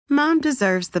Mom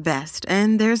deserves the best,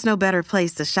 and there's no better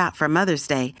place to shop for Mother's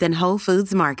Day than Whole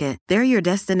Foods Market. They're your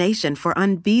destination for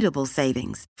unbeatable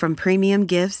savings, from premium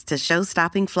gifts to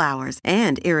show-stopping flowers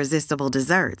and irresistible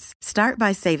desserts. Start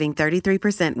by saving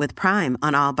 33% with Prime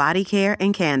on all body care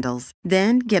and candles.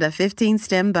 Then get a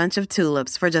 15-stem bunch of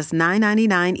tulips for just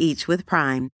 $9.99 each with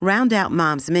Prime. Round out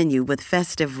Mom's menu with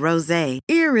festive rosé,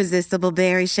 irresistible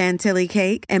berry chantilly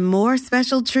cake, and more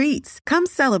special treats. Come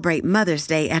celebrate Mother's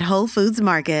Day at Whole Foods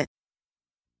Market.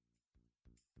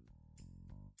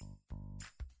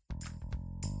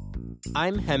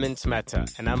 I'm Hemant Mehta,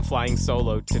 and I'm flying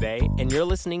solo today, and you're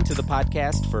listening to the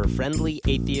podcast for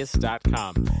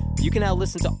FriendlyAtheist.com. You can now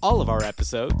listen to all of our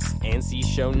episodes and see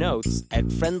show notes at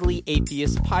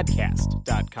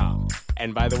FriendlyAtheistPodcast.com.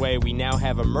 And by the way, we now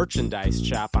have a merchandise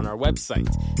shop on our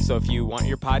website, so if you want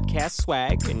your podcast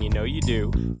swag, and you know you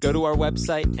do, go to our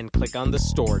website and click on the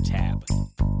Store tab.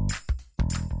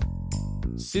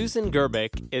 Susan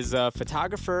Gerbic is a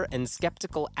photographer and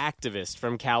skeptical activist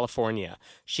from California.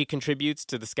 She contributes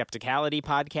to the Skepticality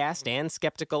podcast and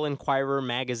Skeptical Inquirer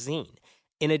magazine.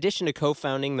 In addition to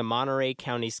co-founding the Monterey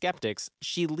County Skeptics,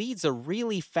 she leads a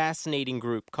really fascinating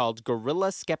group called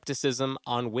Guerrilla Skepticism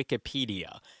on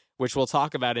Wikipedia, which we'll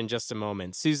talk about in just a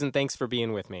moment. Susan, thanks for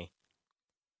being with me.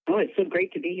 Oh, it's so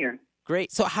great to be here.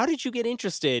 Great. So how did you get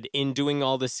interested in doing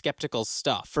all this skeptical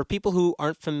stuff? For people who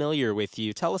aren't familiar with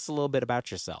you, tell us a little bit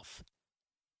about yourself.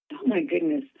 Oh, my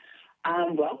goodness.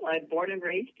 Well, I'm born and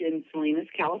raised in Salinas,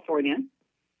 California.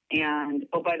 And,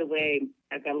 oh, by the way,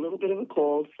 I've got a little bit of a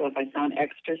cold, so if I sound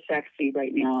extra sexy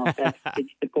right now,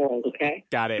 it's the cold, okay?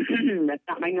 Got it. That's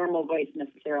not my normal voice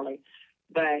necessarily.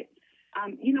 But,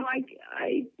 I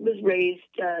was raised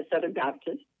Southern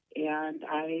Baptist. And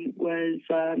I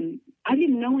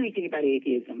didn't know anything about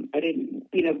atheism. I didn't,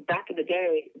 back in the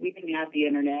day, we didn't have the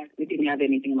internet. We didn't have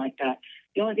anything like that.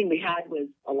 The only thing we had was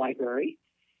a library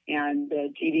and a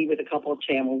TV with a couple of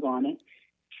channels on it.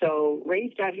 So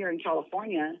raised out here in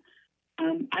California,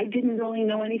 I didn't really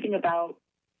know anything about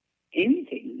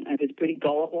anything. I was pretty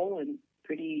gullible and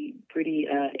pretty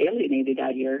alienated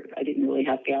out here. I didn't really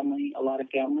have a lot of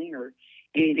family or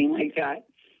anything like that.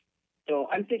 So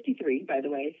I'm 53, by the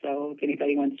way, so if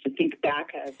anybody wants to think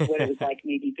back of what it was like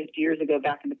maybe 50 years ago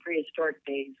back in the prehistoric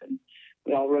days, and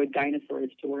we all rode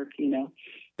dinosaurs to work,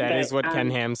 That is what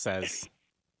Ken Ham says.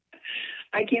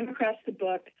 I came across the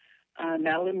book,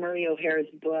 Madalyn Murray O'Hair's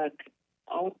book,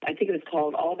 I think it was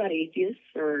called All About Atheists,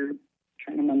 or I'm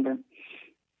trying to remember.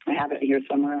 I have it here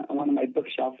somewhere on one of my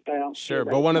bookshelves. Sure,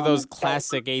 but one of those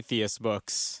classic atheist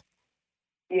books.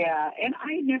 Yeah, and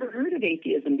I had never heard of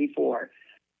atheism before.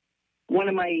 One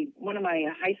of my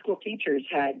high school teachers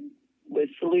was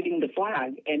saluting the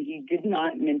flag, and he did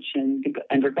not mention the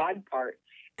under God part.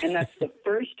 And that's the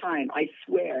first time, I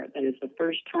swear, that is the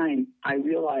first time I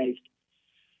realized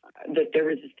that there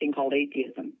was this thing called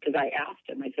atheism. Because I asked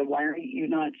him, I said, why are you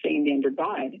not saying the under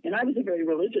God? And I was a very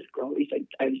religious girl. At least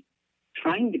I was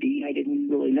trying to be. I didn't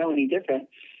really know any different.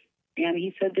 And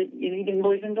he said that he didn't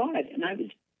believe in God. And I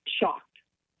was shocked.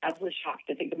 I was shocked.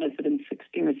 I think it must have been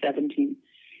 16 or 17.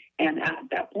 And at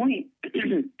that point,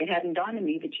 it hadn't dawned on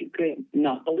me that you could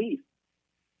not believe.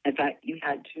 In fact, you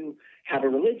had to have a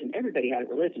religion. Everybody had a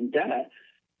religion, duh.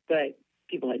 But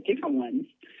people had different ones.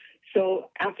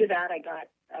 So after that,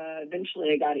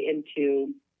 eventually I got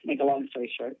into, to make a long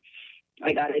story short,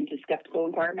 I got into Skeptical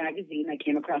Inquirer magazine. I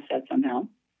came across that somehow.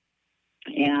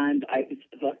 And I was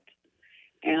hooked.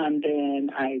 And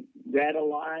then I read a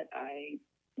lot.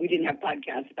 We didn't have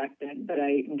podcasts back then, but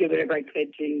I did whatever I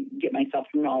could to get myself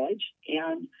some knowledge.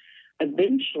 And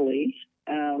eventually,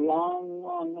 a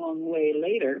long way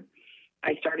later,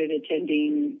 I started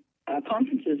attending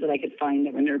conferences that I could find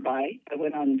that were nearby. I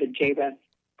went on the JREF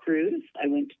cruise. I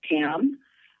went to TAM.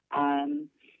 I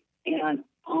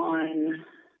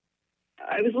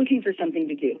was looking for something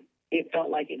to do. It felt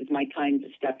like it was my time to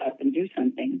step up and do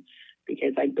something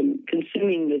because I'd been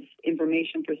consuming this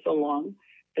information for so long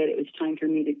that it was time for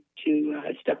me to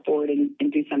step forward and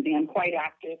do something. I'm quite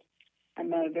active.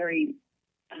 I'm a very,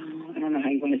 I don't know how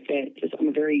you want to say it, I'm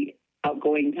a very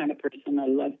outgoing kind of person. I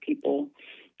love people,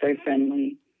 very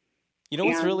friendly.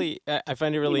 What's really, I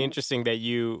find it really interesting that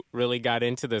you really got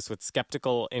into this with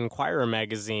Skeptical Inquirer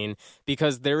magazine,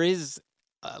 because there is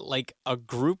a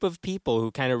group of people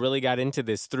who kind of really got into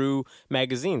this through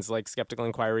magazines like Skeptical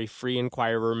Inquiry, Free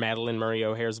Inquirer, Madalyn Murray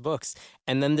O'Hair's books.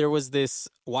 And then there was this,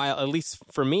 at least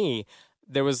for me,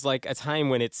 there was a time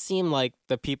when it seemed like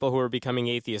the people who were becoming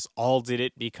atheists all did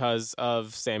it because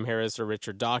of Sam Harris or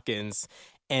Richard Dawkins.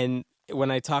 And when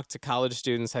I talk to college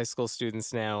students, high school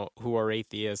students now who are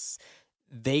atheists,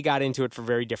 they got into it for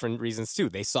very different reasons too.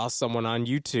 They saw someone on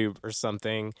YouTube or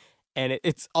something, and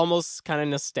it's almost kind of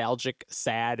nostalgic,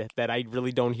 sad that I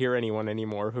really don't hear anyone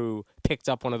anymore who picked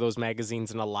up one of those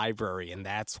magazines in a library, and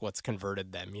that's what's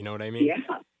converted them. You know what I mean?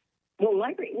 Yeah. Well,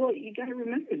 library. Well, you got to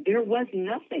remember, there was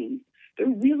nothing. There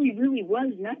really, really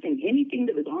was nothing. Anything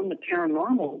that was on the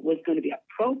paranormal was going to be a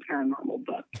pro-paranormal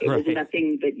book. It was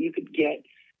nothing that you could get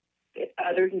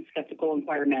other than Skeptical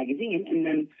Inquirer magazine, and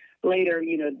then later,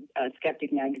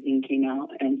 Skeptic magazine came out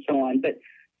and so on. But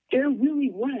there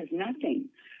really was nothing.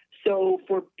 So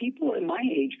for people in my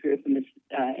age group, who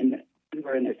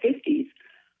were in their 50s,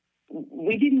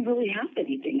 we didn't really have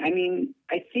anything. I mean,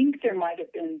 I think there might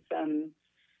have been some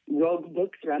rogue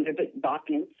books around there, but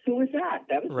Dawkins, who was that?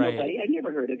 That was nobody. I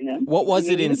never heard of him. What was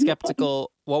it in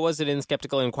Skeptical? What was it in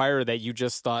Skeptical Inquirer that you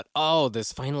just thought, "Oh,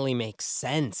 this finally makes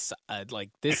sense"?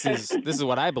 This is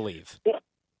what I believe.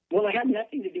 Well, it had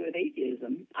nothing to do with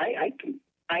atheism. I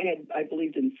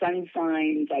believed in sun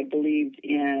signs. I believed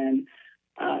in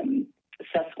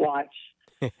Sasquatch.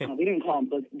 We didn't call him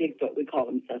Bigfoot. We called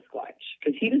him Sasquatch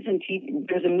because he was in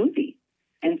there's a movie.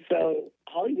 And so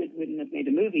Hollywood wouldn't have made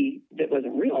a movie that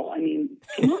wasn't real. I mean,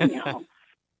 come on now.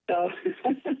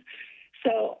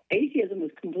 So atheism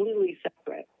was completely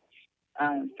separate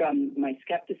from my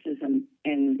skepticism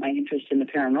and my interest in the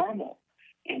paranormal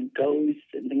and ghosts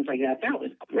and things like that. That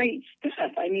was great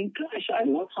stuff. I mean, gosh, I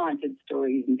love haunted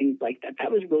stories and things like that.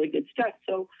 That was really good stuff.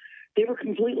 So they were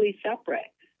completely separate.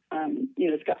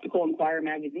 Skeptical Inquirer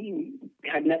magazine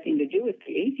had nothing to do with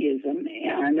the atheism.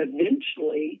 And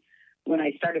eventually, when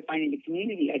I started finding the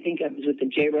community, I think I was with the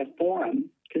JREF forum,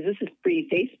 because this is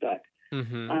pre-Facebook.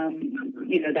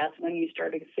 Mm-hmm. That's when you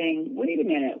started saying, wait a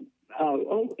minute,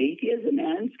 atheism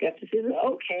and skepticism.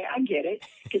 Okay, I get it.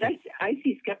 Because I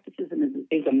see skepticism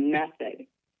as a method,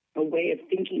 a way of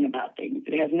thinking about things.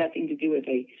 It has nothing to do with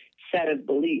a set of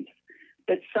beliefs.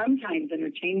 But sometimes,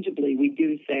 interchangeably, we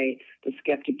do say the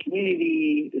skeptic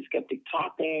community, the skeptic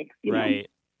topic. Right.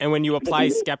 And when you apply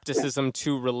skepticism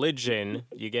to religion,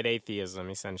 you get atheism,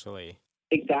 essentially.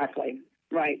 Exactly.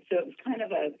 Right. So it's kind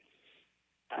of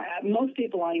most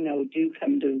people I know do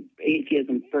come to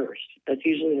atheism first. That's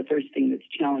usually the first thing that's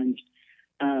challenged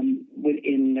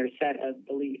in their set of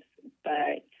beliefs.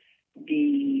 But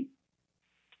the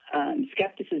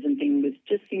skepticism thing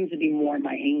just seems to be more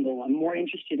my angle. I'm more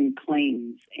interested in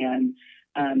claims. And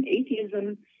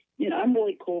atheism, I'm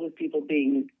really cool with people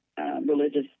being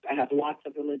religious. I have lots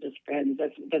of religious friends.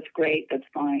 That's great. That's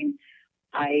fine.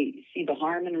 I see the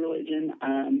harm in religion.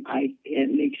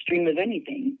 In the extreme of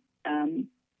anything.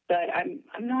 But I'm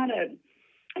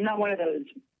not one of those,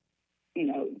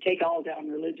 take all down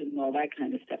religion and all that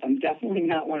kind of stuff. I'm definitely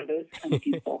not one of those kind of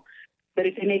people. But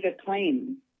if they make a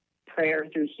claim, prayer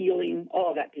through healing,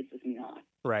 that pisses me off.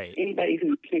 Right. Anybody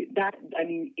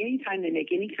anytime they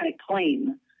make any kind of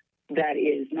claim that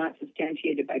is not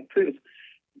substantiated by proof,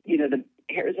 the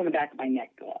hairs on the back of my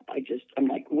neck go up. I'm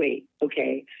like, wait,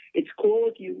 okay, it's cool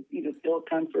if you feel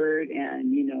comfort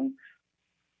and,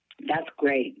 that's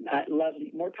great. I love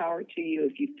it. More power to you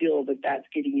if you feel that that's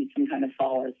giving you some kind of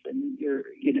solace and you're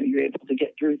able to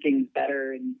get through things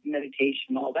better and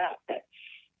meditation, all that. But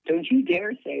don't you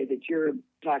dare say that you're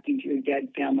talking to your dead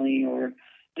family or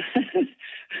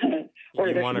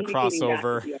you want to cross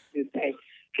over.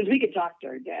 Because we could talk to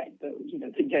our dead, but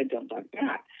the dead don't talk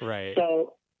back. Right.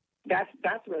 So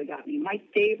that's really got me. My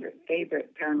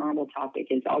favorite paranormal topic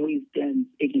has always been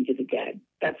speaking to the dead.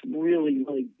 That's really,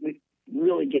 really,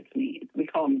 really gets me. We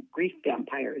call them grief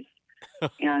vampires,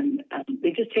 and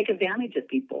they just take advantage of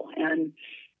people. And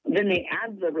then they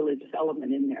add the religious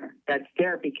element in there. That's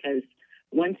there because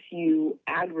once you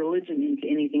add religion into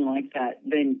anything like that,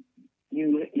 then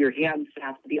your hands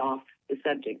have to be off the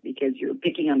subject because you're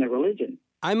picking on the religion.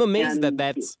 I'm amazed that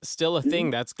that's still a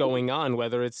thing that's going on,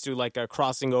 whether it's through like a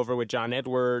crossing over with John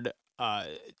Edward,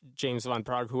 James Van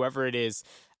Praagh, whoever it is.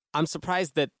 I'm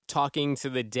surprised that talking to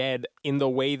the dead in the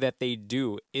way that they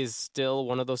do is still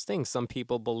one of those things some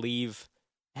people believe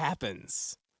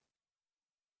happens.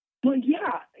 Well,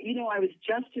 yeah. I was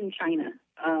just in China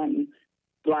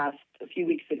a few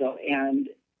weeks ago, and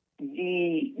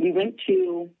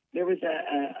there was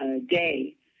a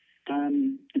day.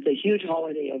 It's a huge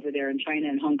holiday over there in China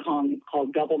and Hong Kong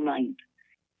called Double Ninth.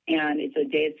 And it's a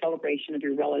day of celebration of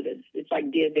your relatives. It's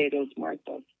like Dia de los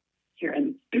Muertos here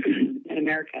in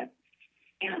America.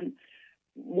 And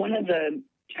one of the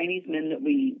Chinese men that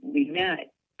we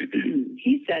met,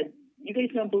 he said, you guys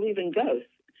don't believe in ghosts.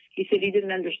 He said he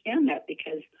didn't understand that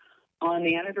because on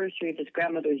the anniversary of his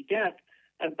grandmother's death,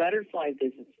 a butterfly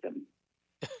visits them.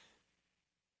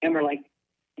 And we're like,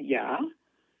 yeah.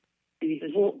 And he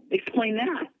says, well, explain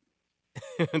that.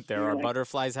 There are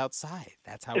butterflies outside.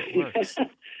 That's how it works.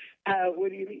 What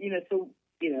do you, so,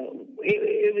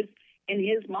 it was in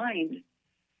his mind,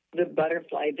 the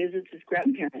butterfly visits his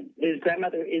grandparent. His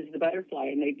grandmother is the butterfly,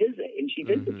 and they visit, and she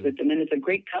visits with them, and it's a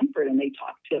great comfort, and they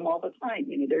talk to him all the time.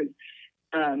 There's,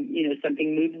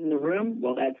 something moves in the room,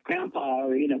 well, that's Grandpa,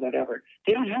 or, whatever.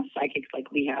 They don't have psychics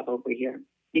like we have over here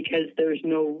because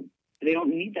they don't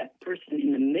need that person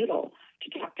in the middle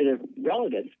to talk to their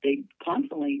relatives. They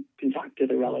constantly can talk to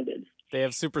the relatives. They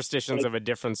have superstitions of a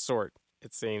different sort,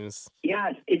 it seems.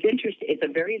 Yeah, it's interesting. It's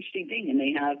a very interesting thing, and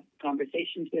they have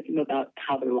conversations with him about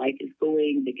how their life is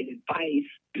going. They get advice.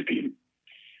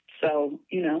 So,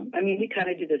 we kind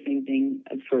of do the same thing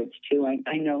of sorts, too.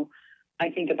 I know I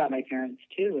think about my parents,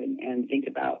 too, and think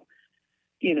about,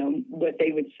 what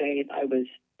they would say if I was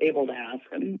able to ask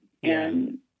them. Yeah.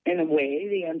 And in a way,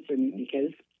 they answer me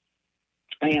because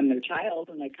I am their child,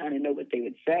 and I kind of know what they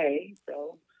would say.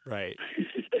 So right.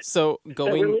 So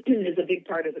religion is a big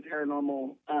part of the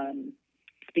paranormal,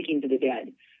 speaking to the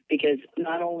dead, because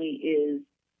not only is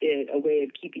it a way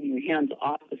of keeping your hands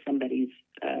off of somebody's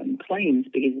claims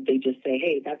because they just say,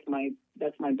 "Hey, that's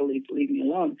my belief, leave me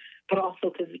alone," but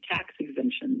also because of tax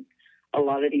exemption. A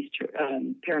lot of these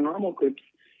paranormal groups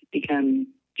become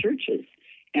churches,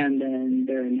 and then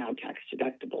they're now tax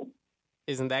deductible.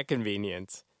 Isn't that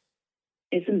convenient?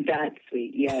 Isn't that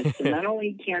sweet? Yes. And not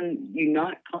only can you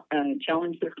not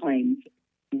challenge their claims,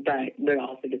 but they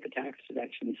also get the tax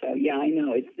deduction. So yeah, I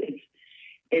know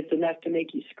it's enough to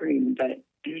make you scream, but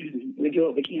we do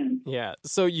what we can. Yeah.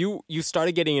 So you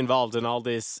started getting involved in all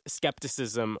this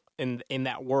skepticism in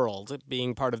that world,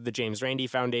 being part of the James Randi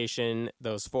Foundation,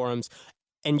 those forums.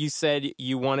 And you said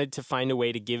you wanted to find a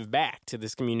way to give back to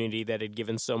this community that had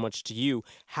given so much to you.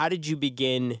 How did you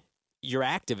begin your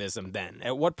activism then?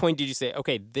 At what point did you say,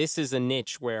 okay, this is a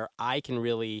niche where I can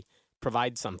really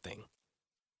provide something?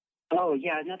 Oh,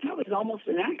 yeah. Now, that was almost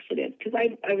an accident because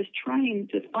I was trying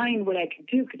to find what I could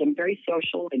do because I'm very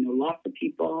social. I know lots of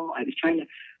people. I was trying to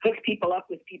hook people up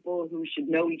with people who should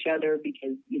know each other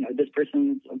because, this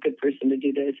person's a good person to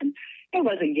do this. And I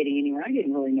wasn't getting anywhere. I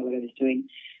didn't really know what I was doing.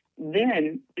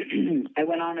 Then I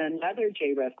went on another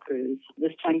JREF cruise,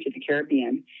 this time to the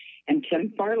Caribbean, and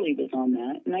Tim Farley was on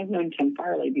that. And I've known Tim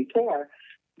Farley before,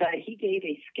 but he gave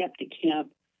a Skeptic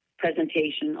Camp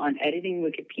presentation on editing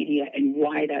Wikipedia and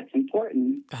why that's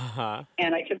important. Uh-huh.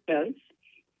 And I took notes,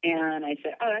 and I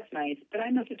said, oh, that's nice, but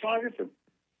I'm a photographer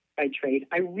by trade.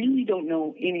 I really don't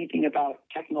know anything about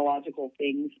technological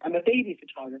things. I'm a baby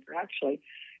photographer, actually.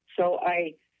 So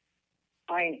I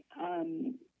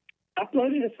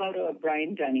uploaded a photo of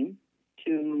Brian Dunning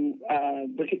to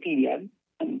Wikipedia.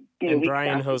 And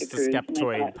Brian hosts the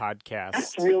Skeptoid podcast.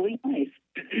 That's really nice.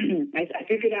 I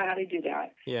figured out how to do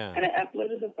that. Yeah. And I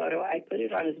uploaded the photo. I put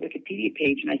it on his Wikipedia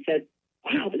page, and I said,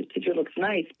 wow, this picture looks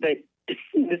nice, but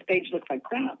this page looks like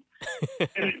crap.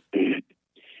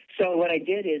 So what I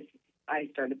did is I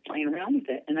started playing around with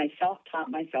it, and I self-taught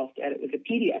myself to edit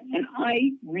Wikipedia. And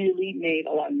I really made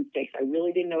a lot of mistakes. I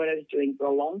really didn't know what I was doing for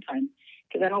a long time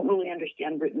because I don't really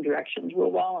understand written directions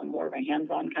real well. I'm more of a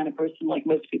hands-on kind of person like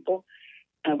most people.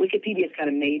 Wikipedia is kind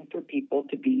of made for people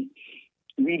to be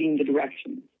reading the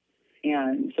directions.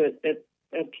 And so it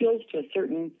appeals to a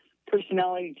certain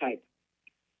personality type,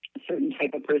 a certain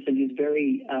type of person who's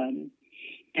very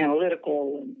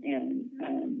analytical and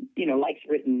likes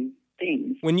written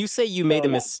things. When you say you made a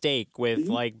mistake with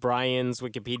like Brian's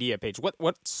Wikipedia page,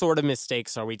 what sort of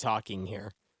mistakes are we talking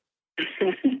here?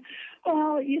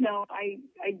 Well,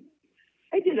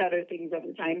 I did other things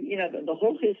over time. The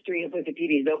whole history of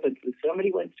Wikipedia is open. So if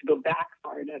somebody wants to go back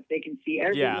far enough, they can see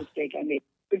every mistake I made.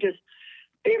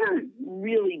 They were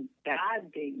really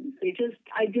bad things.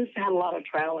 I just had a lot of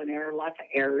trial and error, lots of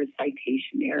errors,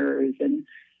 citation errors,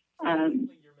 and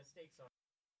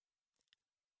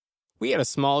we had a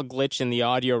small glitch in the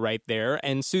audio right there,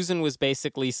 and Susan was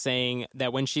basically saying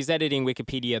that when she's editing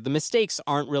Wikipedia, the mistakes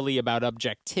aren't really about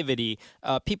objectivity.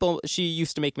 She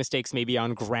used to make mistakes maybe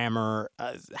on grammar,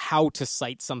 how to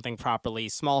cite something properly,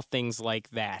 small things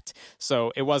like that.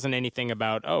 So it wasn't anything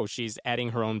about, she's adding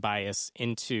her own bias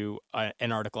into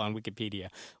an article on Wikipedia.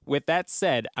 With that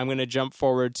said, I'm going to jump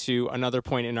forward to another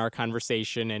point in our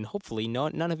conversation, and hopefully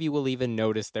none of you will even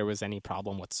notice there was any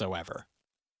problem whatsoever.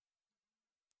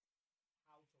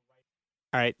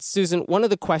 All right, Susan, one of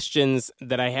the questions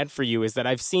that I had for you is that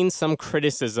I've seen some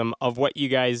criticism of what you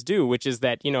guys do, which is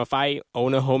that, if I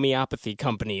own a homeopathy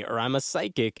company or I'm a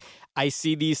psychic, I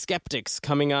see these skeptics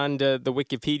coming onto the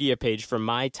Wikipedia page for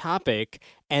my topic,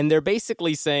 and they're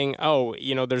basically saying,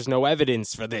 there's no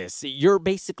evidence for this. You're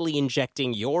basically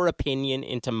injecting your opinion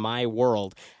into my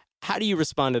world. How do you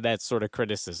respond to that sort of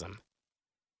criticism?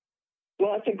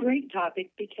 Well, it's a great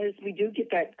topic because we do get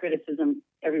that criticism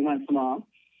every once in a while.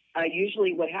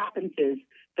 Usually what happens is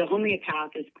the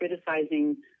homeopath is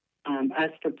criticizing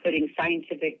us for putting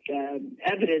scientific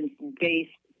evidence-based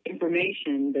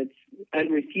information that's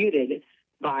unrefuted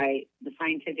by the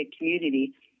scientific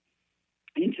community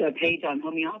into a page on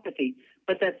homeopathy.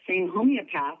 But that same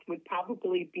homeopath would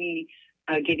probably be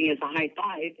giving us a high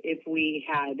five if we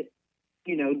had,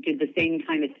 did the same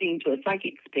kind of thing to a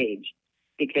psychic's page,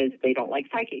 because they don't like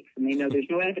psychics and they know there's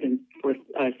no evidence for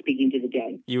speaking to the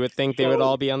dead. You would think they would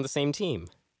all be on the same team.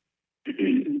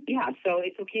 Yeah, so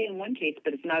it's okay in one case,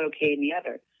 but it's not okay in the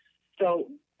other. So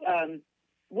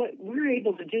what we're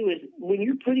able to do is when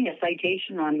you're putting a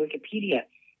citation on Wikipedia,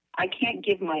 I can't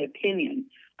give my opinion.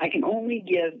 I can only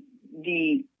give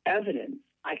the evidence.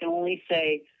 I can only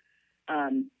say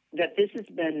that this is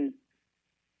the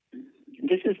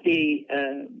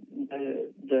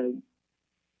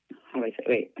how do I say?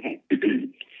 Wait, okay.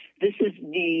 This is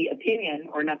the opinion,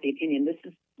 or not the opinion. This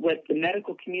is what the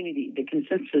medical community, the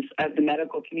consensus of the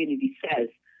medical community says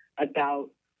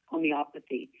about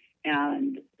homeopathy.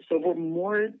 And so we're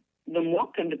more than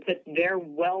welcome to put their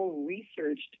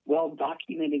well-researched,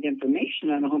 well-documented information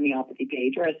on a homeopathy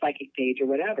page or a psychic page or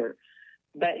whatever.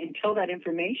 But until that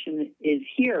information is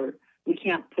here, we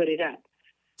can't put it up.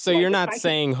 So you're not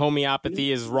saying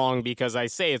homeopathy is wrong because I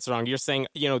say it's wrong. You're saying,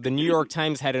 the New York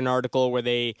Times had an article where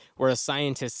a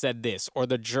scientist said this, or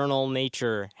the journal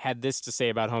Nature had this to say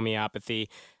about homeopathy,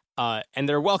 and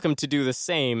they're welcome to do the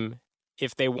same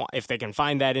if they can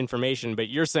find that information. But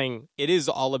you're saying it is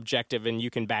all objective and you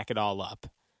can back it all up.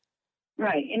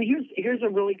 Right, and here's a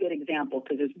really good example,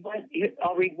 because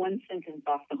I'll read one sentence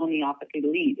off the homeopathy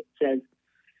lead. It says,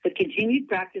 "The continued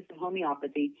practice of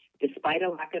homeopathy, despite a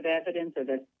lack of evidence of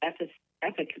its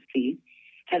efficacy,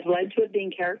 has led to it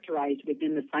being characterized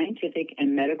within the scientific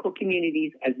and medical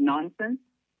communities as nonsense,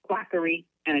 quackery,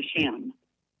 and a sham."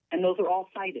 And those are all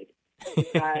cited.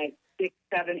 We've got 6,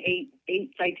 7,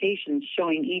 8 citations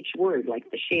showing each word, like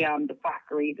the sham, the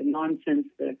quackery, the nonsense,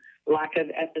 the lack of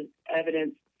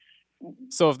evidence.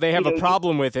 So if they have a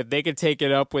problem with it, they could take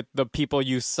it up with the people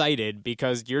you cited,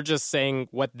 because you're just saying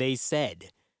what they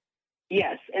said.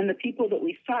 Yes, and the people that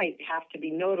we cite have to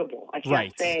be notable. I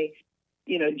can't say,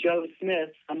 Joe Smith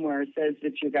somewhere says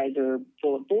that you guys are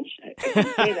full of bullshit. I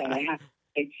can't say that. I have to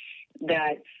say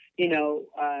that,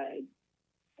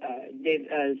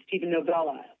 Stephen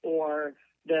Novella or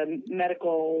the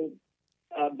medical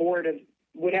board of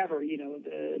whatever,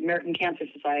 the American Cancer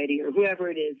Society or whoever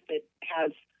it is that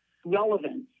has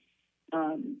relevance,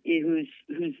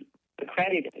 who's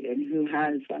accredited and who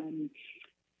has...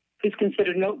 who's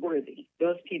considered noteworthy.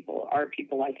 Those people are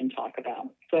people I can talk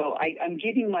about. So I'm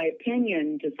giving my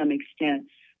opinion to some extent,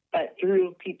 but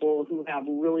through people who have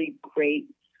really great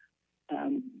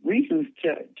reasons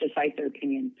to cite their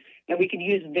opinion. Now, we could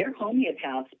use their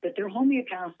homeopaths, but their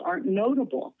homeopaths aren't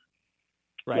notable.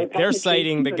 Right. They're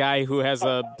citing the guy who has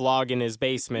a blog in his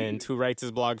basement, who writes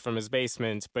his blog from his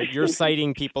basement, but you're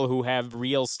citing people who have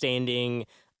real standing,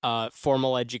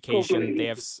 formal education. They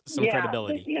have some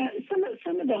credibility. Yeah,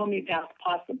 some of the homeopaths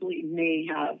possibly may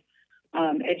have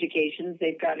educations.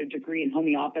 They've got a degree in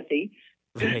homeopathy,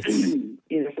 right?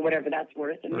 For whatever that's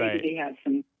worth, and maybe they have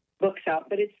some books out.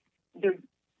 But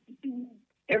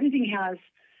everything has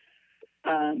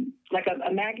like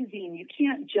a magazine. You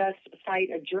can't just cite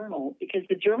a journal, because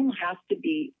the journal has to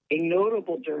be a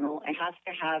notable journal. It has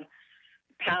to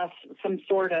have some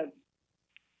sort of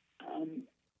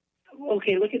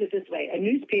okay, look at it this way. A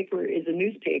newspaper is a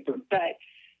newspaper, but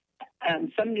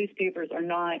some newspapers are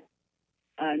not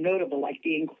notable, like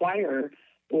the Inquirer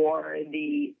or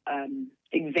the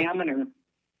Examiner.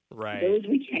 Right. Those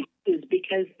we can't use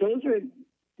because those are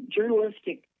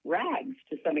journalistic rags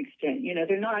to some extent.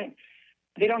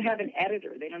 They don't have an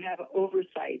editor. They don't have an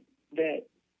oversight that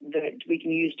we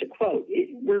can use to quote.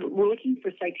 We're looking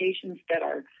for citations that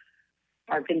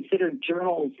are considered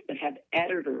journals that have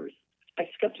editors, like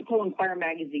Skeptical Inquirer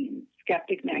magazine,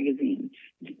 Skeptic magazine,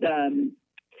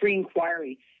 Free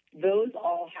Inquiry. Those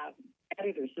all have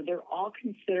editors, so they're all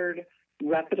considered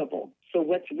reputable. So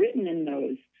what's written in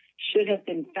those should have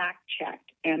been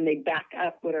fact-checked, and they back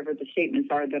up whatever the statements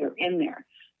are that are in there.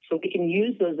 So we can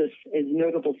use those as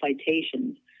notable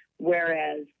citations,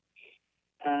 whereas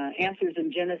Answers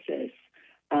in Genesis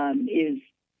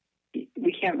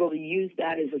we can't really use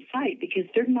that as a site because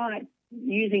they're not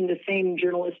using the same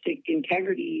journalistic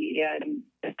integrity and,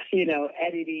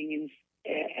 editing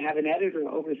and have an editor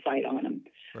oversight on them.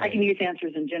 Right. I can use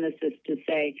Answers in Genesis to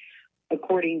say,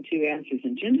 according to Answers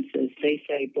in Genesis, they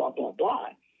say blah, blah, blah.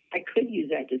 I could use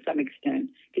that to some extent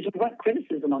because we want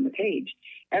criticism on the page.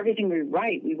 Everything we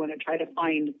write, we want to try to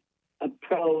find a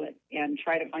pro and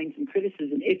try to find some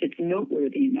criticism if it's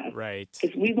noteworthy enough. Right.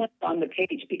 Because we want it on the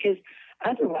page, because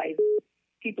otherwise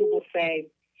people will say,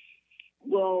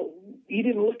 well, you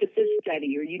didn't look at this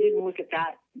study or you didn't look at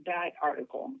that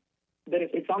article. But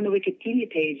if it's on the Wikipedia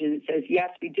page and it says,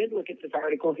 yes, we did look at this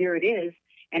article, here it is,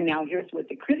 and now here's what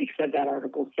the critics of that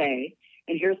article say,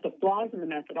 and here's the flaws in the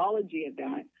methodology of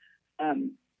that,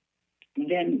 then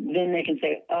they can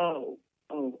say, oh,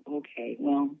 okay,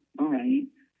 well, all right.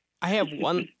 I have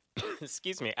one,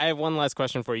 excuse me, I have one last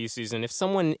question for you, Susan. If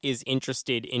someone is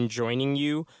interested in joining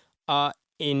you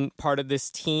in part of this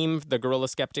team, the Guerrilla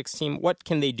Skeptics team, what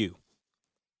can they do?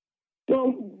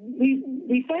 Well,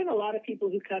 we find a lot of people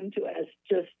who come to us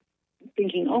just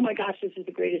thinking, oh my gosh, this is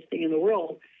the greatest thing in the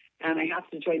world, and I have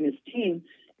to join this team.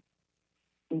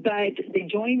 But they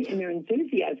join in their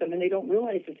enthusiasm, and they don't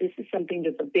realize that this is something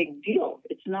that's a big deal.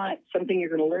 It's not something you're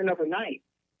going to learn overnight.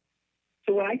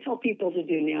 So what I tell people to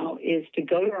do now is to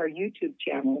go to our YouTube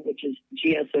channel, which is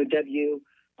GSOW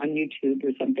on YouTube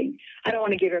or something. I don't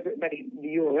want to give everybody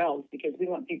the URLs because we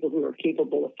want people who are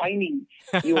capable of finding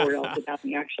URLs without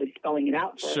me actually spelling it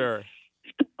out for Sure.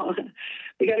 them.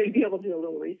 We got to be able to do a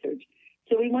little research.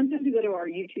 So we want them to go to our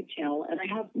YouTube channel, and I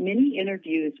have many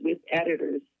interviews with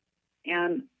editors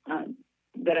and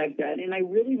that I've done, and I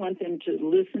really want them to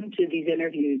listen to these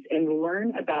interviews and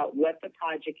learn about what the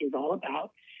project is all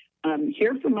about.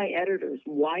 Hear from my editors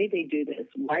why they do this,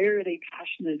 why are they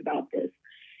passionate about this,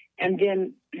 and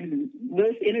then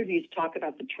those interviews talk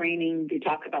about the training, they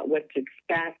talk about what to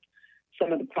expect,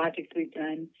 some of the projects we've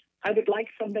done. I would like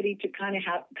somebody to kind of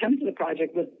come to the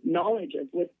project with knowledge of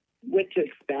what to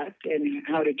expect and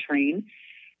how to train,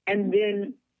 and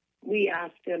then we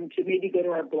ask them to maybe go to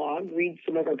our blog, read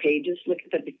some of our pages, look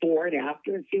at the before and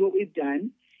after, and see what we've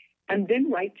done, and then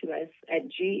write to us at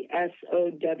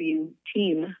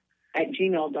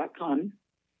gsowteam@gmail.com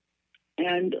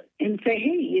and say,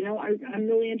 hey, I'm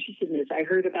really interested in this. I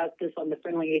heard about this on the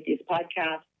Friendly Atheist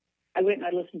podcast. I went and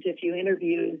I listened to a few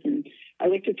interviews, and I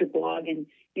looked at your blog, and,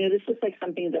 this looks like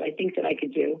something that I think that I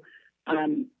could do.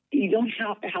 You don't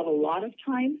have to have a lot of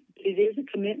time, but it is a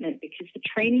commitment because the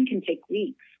training can take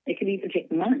weeks. It can even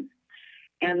take months.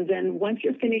 And then once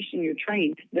you're finished and you're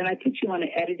trained, then I put you on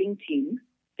an editing team,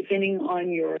 depending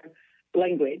on your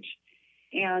language.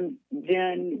 And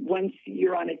then once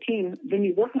you're on a team, then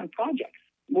you work on projects.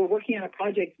 We're working on a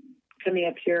project coming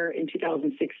up here in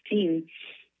 2016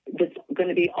 that's going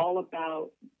to be all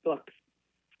about books,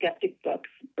 skeptic books.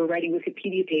 We're writing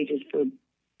Wikipedia pages for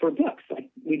books, like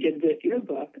we did with your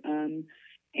book. And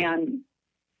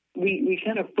we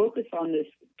kind of focus on this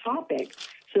topic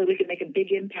so that we can make a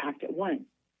big impact at once.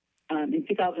 In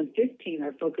 2015,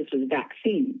 our focus was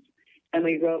vaccines, and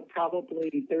we wrote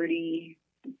probably 30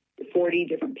 to 40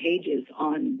 different pages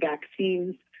on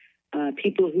vaccines,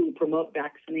 people who promote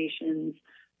vaccinations,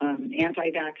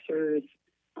 anti-vaxxers,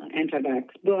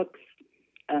 anti-vax books,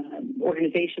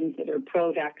 organizations that are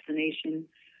pro-vaccination.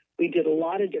 We did a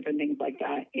lot of different things like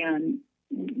that, and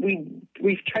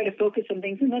we've tried to focus on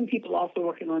things, and then people also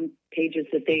working on pages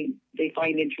that they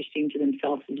find interesting to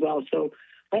themselves as well. So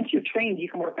once you're trained, you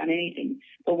can work on anything.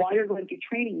 But while you're going through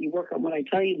training, you work on what I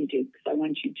tell you to do because I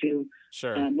want you to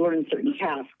learn certain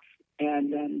tasks.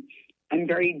 And I'm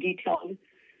very detailed,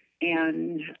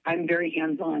 and I'm very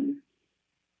hands-on.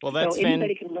 Well, that's so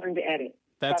anybody can learn to edit.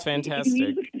 That's fantastic. If you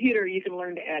can use a computer, you can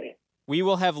learn to edit. We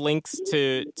will have links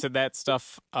to that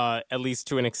stuff, at least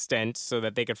to an extent, so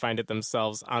that they could find it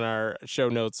themselves on our show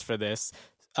notes for this.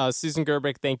 Susan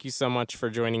Gerbic, thank you so much for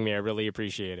joining me. I really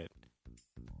appreciate it.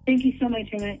 Thank you so much,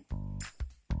 Emmett.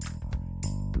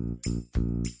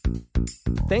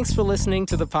 Thanks for listening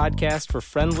to the podcast for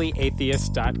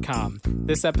FriendlyAtheist.com.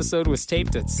 This episode was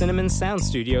taped at Cinnamon Sound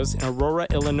Studios in Aurora,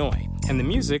 Illinois, and the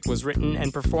music was written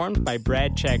and performed by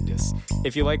Brad Chagdis.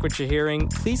 If you like what you're hearing,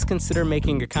 please consider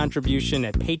making a contribution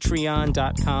at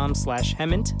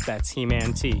patreon.com/Hemant, that's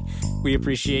He-Man T. We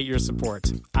appreciate your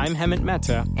support. I'm Hemant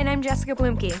Mehta. And I'm Jessica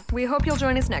Blumke. We hope you'll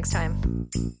join us next time.